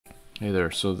Hey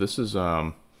there, so this is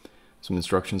some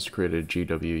instructions to create a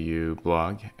GWU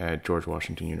blog at George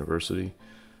Washington University.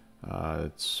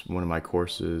 It's one of my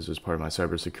courses as part of my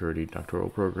cybersecurity doctoral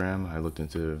program. I looked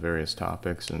into various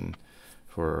topics, and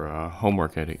for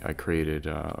homework I created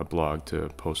a blog to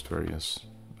post various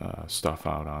stuff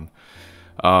out on.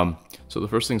 So the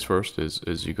first things first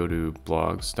is you go to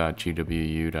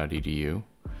blogs.gwu.edu,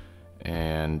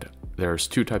 and there's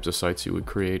two types of sites you would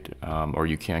create, or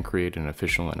you can create an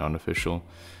official and unofficial.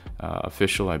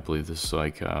 Official, I believe this is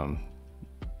like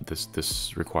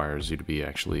this requires you to be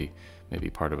actually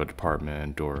maybe part of a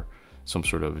department or some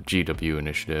sort of GW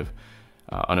initiative.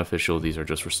 Unofficial, these are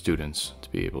just for students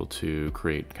to be able to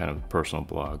create kind of personal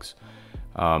blogs.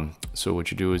 So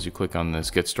what you do is you click on this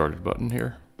Get Started button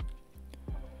here.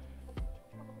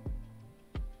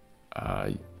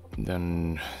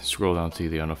 Then scroll down to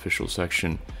the unofficial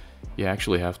section. You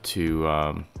actually have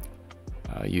to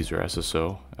use your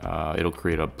SSO. It'll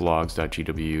create a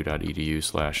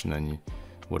blogs.gwu.edu/ and then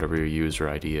whatever your user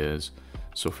ID is.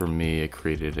 So for me, it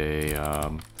created a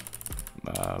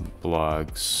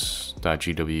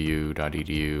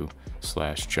blogs.gwu.edu/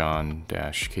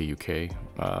 john-kuk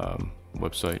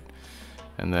website.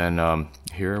 And then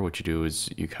here, what you do is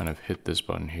you kind of hit this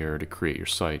button here to create your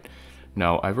site.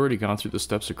 Now, I've already gone through the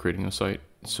steps of creating a site,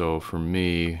 so for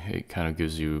me, it kind of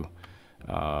gives you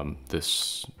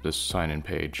this sign-in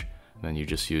page. And then you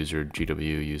just use your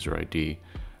GWU user ID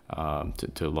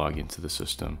to log into the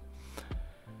system.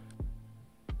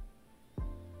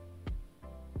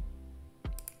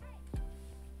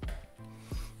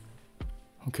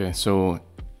 Okay, so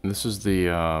this is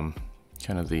the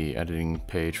kind of the editing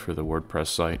page for the WordPress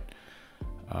site.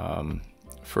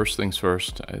 First things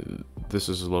first, this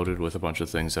is loaded with a bunch of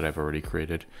things that I've already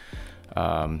created.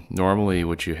 Normally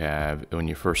what you have when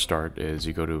you first start is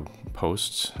you go to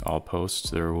posts, all posts.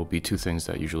 There will be two things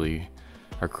that usually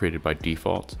are created by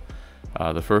default.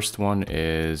 The first one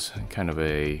is kind of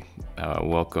a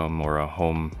welcome or a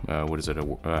home, a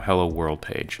hello world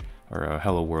page or a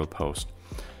hello world post.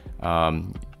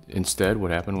 Instead,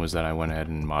 what happened was that I went ahead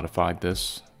and modified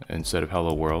this. Instead of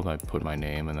hello world, I put my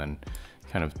name and then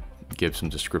kind of give some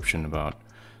description about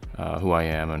who I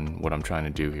am and what I'm trying to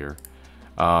do here.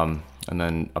 And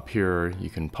then up here you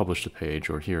can publish the page,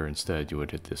 or here instead you would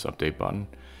hit this update button.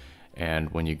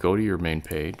 And when you go to your main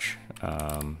page,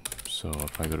 so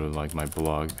if I go to like my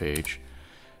blog page,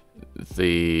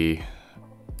 the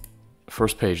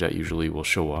first page that usually will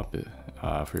show up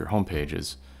for your home page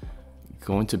is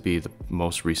going to be the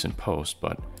most recent post.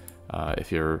 But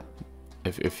if you're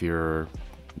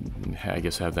I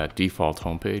guess have that default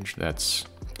homepage,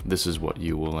 this is what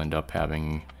you will end up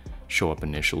having show up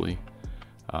initially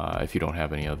if you don't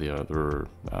have any other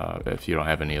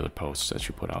posts that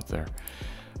you put out there.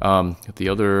 The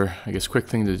other, I guess, quick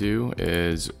thing to do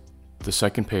is the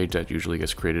second page that usually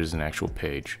gets created is an actual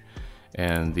page,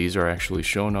 and these are actually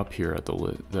shown up here at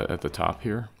the top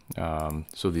here.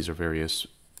 So these are various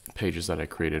pages that I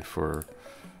created for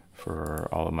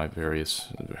all of my various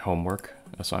homework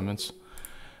assignments.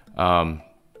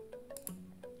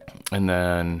 And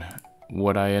then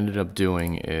what I ended up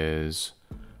doing is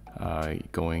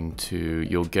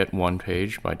you'll get one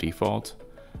page by default.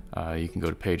 You can go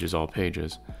to pages, all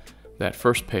pages. That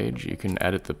first page, you can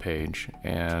edit the page,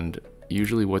 and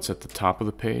usually what's at the top of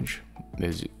the page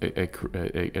is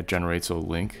it generates a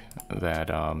link that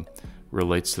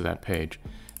relates to that page.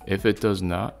 If it does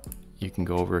not, you can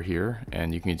go over here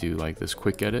and you can do like this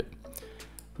quick edit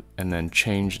and then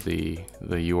change the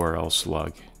URL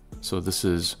slug. So this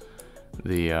is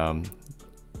the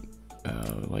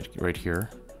like right here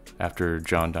after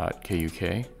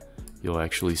john.kuk, you'll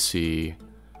actually see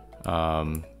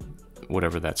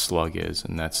whatever that slug is,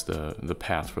 and that's the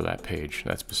path for that page,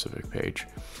 that specific page.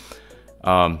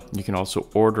 You can also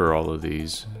order all of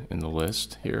these in the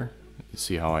list here. You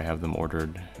see how I have them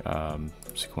ordered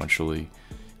sequentially.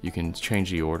 You can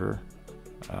change the order.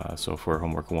 So for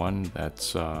homework 1,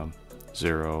 that's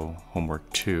 0.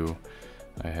 Homework 2,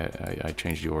 I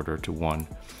changed the order to 1,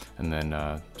 and then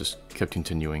just kept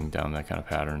continuing down that kind of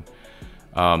pattern.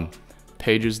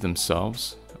 Pages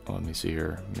themselves, let me see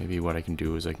here. Maybe what I can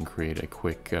do is I can create a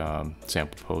quick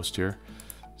sample post here.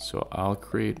 So I'll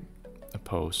create a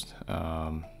post,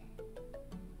 and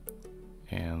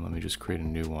let me just create a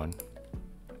new one.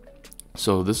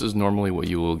 So this is normally what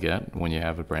you will get when you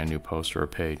have a brand new post or a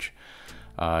page.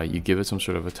 You give it some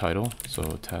sort of a title, so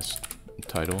a test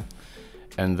title,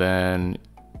 and then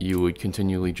you would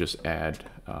continually just add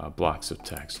blocks of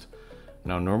text.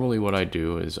 Now normally what I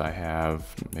do is I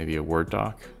have maybe a Word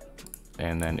doc,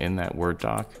 and then in that Word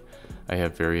doc I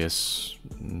have various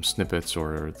snippets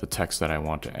or the text that I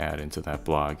want to add into that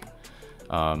blog.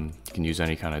 You can use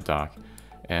any kind of doc.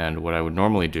 And what I would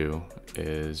normally do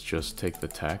is just take the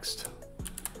text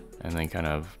and then kind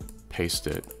of paste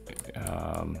it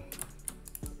at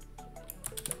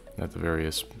the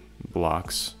various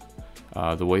blocks.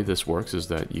 The way this works is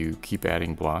that you keep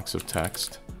adding blocks of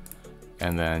text,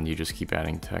 and then you just keep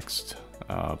adding text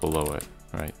below it,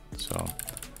 right? So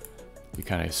you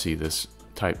kind of see this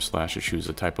type / to choose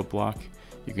a type of block.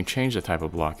 You can change the type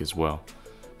of block as well.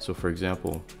 So for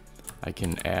example, I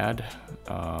can add,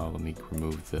 let me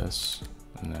remove this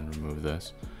and then remove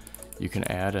this. You can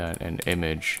add an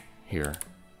image here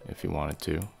if you wanted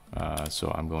to.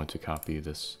 So I'm going to copy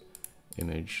this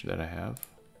image that I have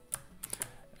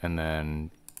and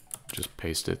then just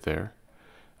paste it there.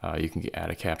 You can add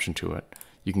a caption to it.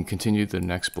 You can continue the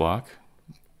next block,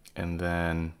 and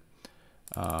then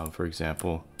for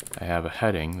example, I have a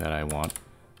heading that I want.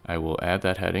 I will add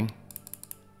that heading,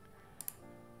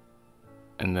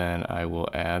 and then I will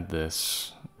add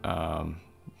this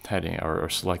heading, or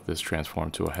select this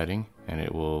transform to a heading, and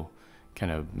it will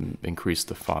kind of increase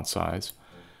the font size,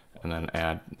 and then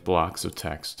add blocks of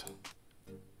text.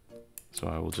 So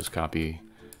I will just copy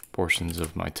portions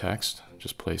of my text,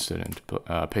 just paste it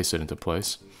into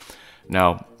place.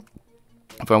 Now,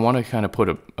 if I want to kind of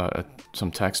put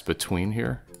some text between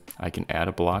here, I can add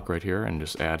a block right here and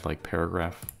just add like a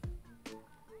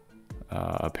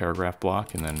paragraph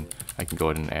block, and then I can go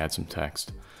ahead and add some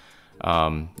text.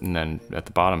 And then at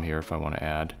the bottom here, if I want to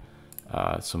add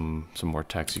some more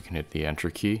text, you can hit the enter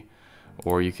key,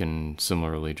 or you can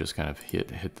similarly just kind of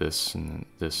hit this and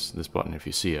this button if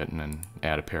you see it, and then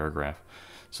add a paragraph.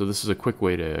 So this is a quick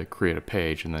way to create a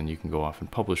page, and then you can go off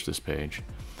and publish this page.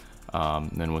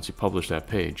 Then once you publish that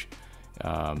page,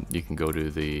 you can go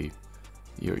to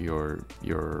your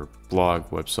blog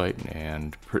website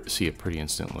and see it pretty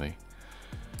instantly.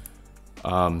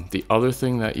 The other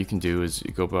thing that you can do is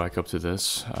you go back up to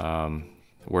this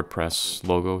WordPress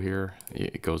logo here.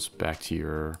 It goes back to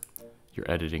your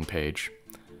editing page.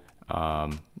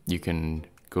 You can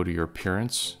go to your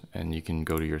appearance, and you can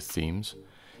go to your themes.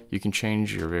 You can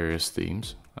change your various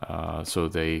themes. So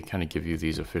they kind of give you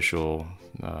these official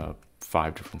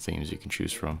 5 different themes you can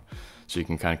choose from. So you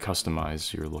can kind of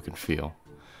customize your look and feel.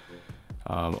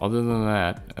 Other than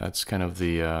that, that's kind of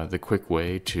the quick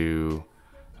way to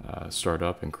start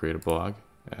up and create a blog.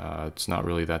 It's not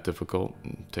really that difficult.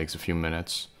 It takes a few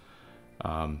minutes.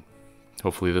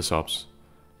 Hopefully this helps.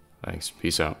 Thanks.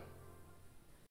 Peace out.